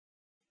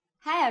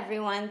Hi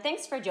everyone,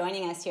 thanks for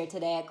joining us here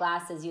today at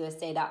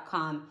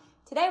GlassesUSA.com.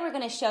 Today we're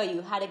going to show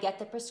you how to get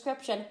the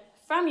prescription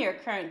from your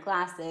current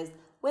glasses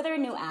with our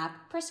new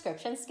app,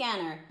 Prescription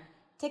Scanner.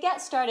 To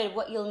get started,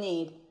 what you'll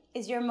need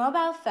is your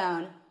mobile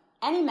phone,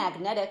 any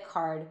magnetic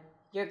card,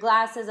 your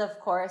glasses of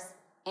course,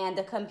 and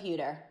a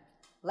computer.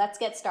 Let's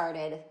get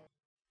started.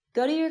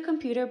 Go to your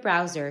computer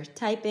browser,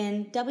 type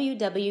in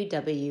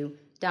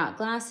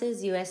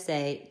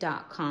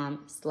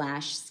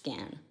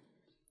www.GlassesUSA.com/scan.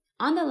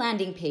 On the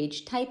landing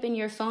page, type in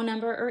your phone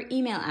number or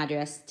email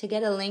address to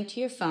get a link to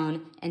your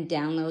phone and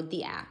download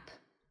the app.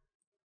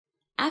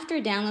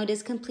 After download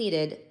is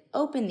completed,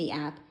 open the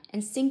app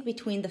and sync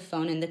between the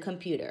phone and the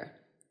computer.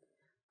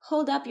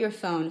 Hold up your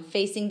phone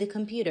facing the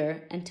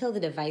computer until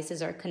the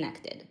devices are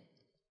connected.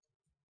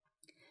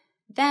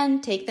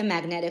 Then take the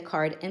magnetic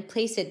card and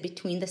place it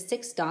between the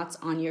 6 dots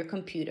on your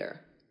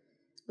computer.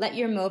 Let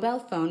your mobile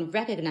phone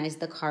recognize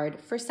the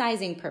card for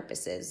sizing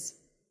purposes.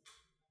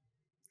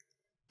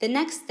 The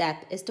next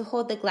step is to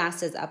hold the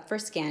glasses up for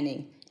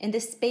scanning in the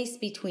space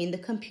between the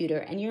computer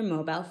and your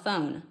mobile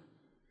phone.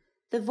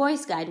 The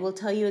voice guide will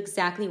tell you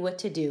exactly what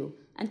to do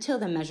until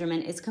the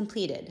measurement is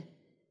completed.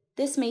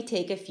 This may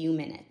take a few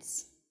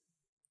minutes.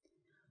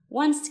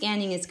 Once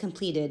scanning is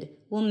completed,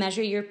 we'll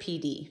measure your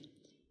PD.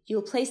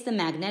 You'll place the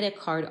magnetic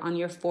card on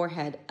your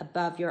forehead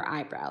above your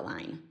eyebrow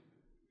line.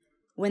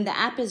 When the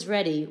app is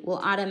ready, we'll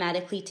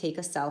automatically take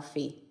a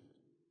selfie.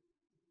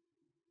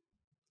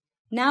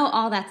 Now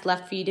all that's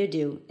left for you to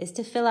do is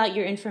to fill out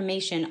your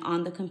information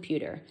on the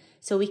computer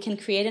so we can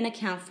create an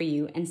account for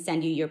you and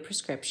send you your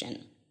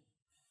prescription.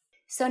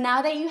 So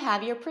now that you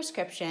have your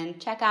prescription,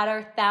 check out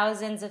our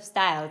thousands of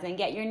styles and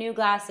get your new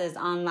glasses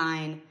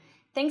online.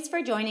 Thanks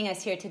for joining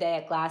us here today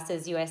at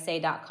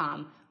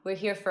GlassesUSA.com. We're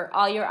here for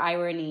all your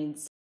eyewear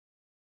needs.